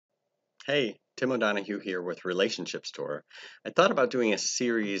Hey, Tim O'Donohue here with Relationship Store. I thought about doing a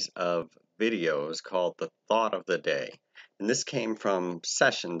series of videos called The Thought of the Day. And this came from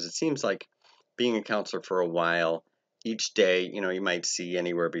sessions. It seems like being a counselor for a while, each day, you might see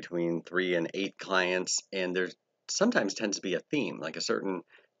anywhere between 3 and 8 clients, and there sometimes tends to be a theme, like a certain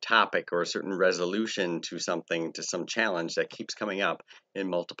topic or a certain resolution to something, to some challenge that keeps coming up in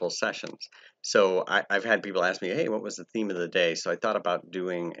multiple sessions. So I've had people ask me, hey, what was the theme of the day? So I thought about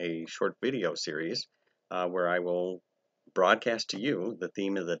doing a short video series where I will broadcast to you the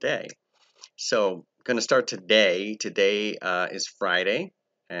theme of the day. So I'm going to start today. Today is Friday,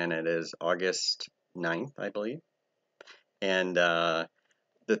 and it is August 9th, I believe. And the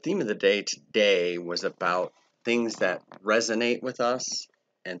theme of the day today was about things that resonate with us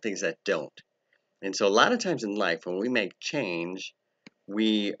and things that don't. And so a lot of times in life, when we make change,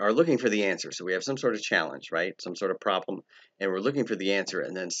 we are looking for the answer. So we have some sort of challenge, right? Some sort of problem, and we're looking for the answer.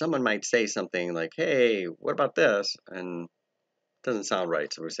 And then someone might say something like, hey, what about this? And it doesn't sound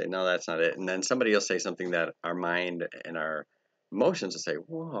right. So we say, no, that's not it. And then somebody will say something that our mind and our emotions will say,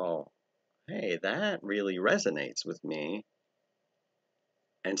 whoa, hey, that really resonates with me.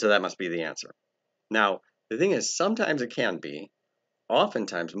 And so that must be the answer. Now, the thing is, sometimes it can be,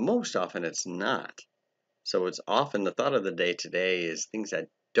 oftentimes, most often it's not. So it's often the thought of the day today is things that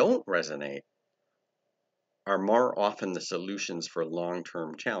don't resonate are more often the solutions for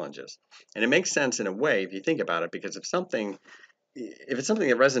long-term challenges. And it makes sense in a way if you think about it, because if it's something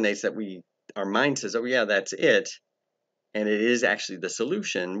that resonates that our mind says, oh yeah, that's it, and it is actually the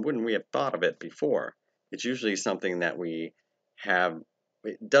solution, wouldn't we have thought of it before? It's usually something that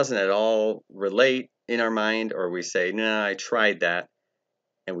it doesn't at all relate in our mind, or we say, no, I tried that,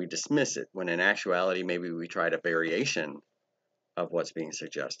 and we dismiss it, when in actuality, maybe we tried a variation of what's being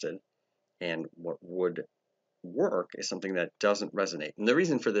suggested, and what would work is something that doesn't resonate. And the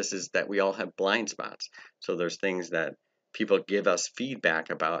reason for this is that we all have blind spots. So there's things that people give us feedback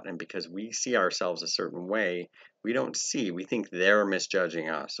about, and because we see ourselves a certain way, we think they're misjudging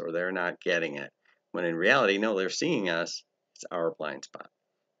us or they're not getting it. When in reality, no, they're seeing us, it's our blind spot.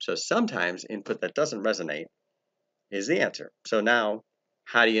 So sometimes input that doesn't resonate is the answer. So now,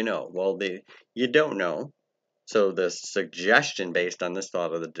 how do you know? Well, you don't know. So the suggestion based on this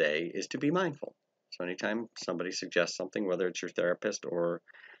thought of the day is to be mindful. So anytime somebody suggests something, whether it's your therapist or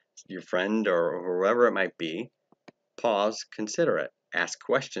your friend or whoever it might be, pause, consider it, ask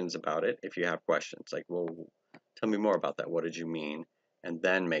questions about it if you have questions. Like, well, tell me more about that. What did you mean? And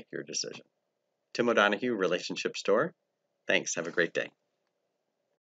then make your decision. Tim O'Donohue, Relationship Store. Thanks. Have a great day.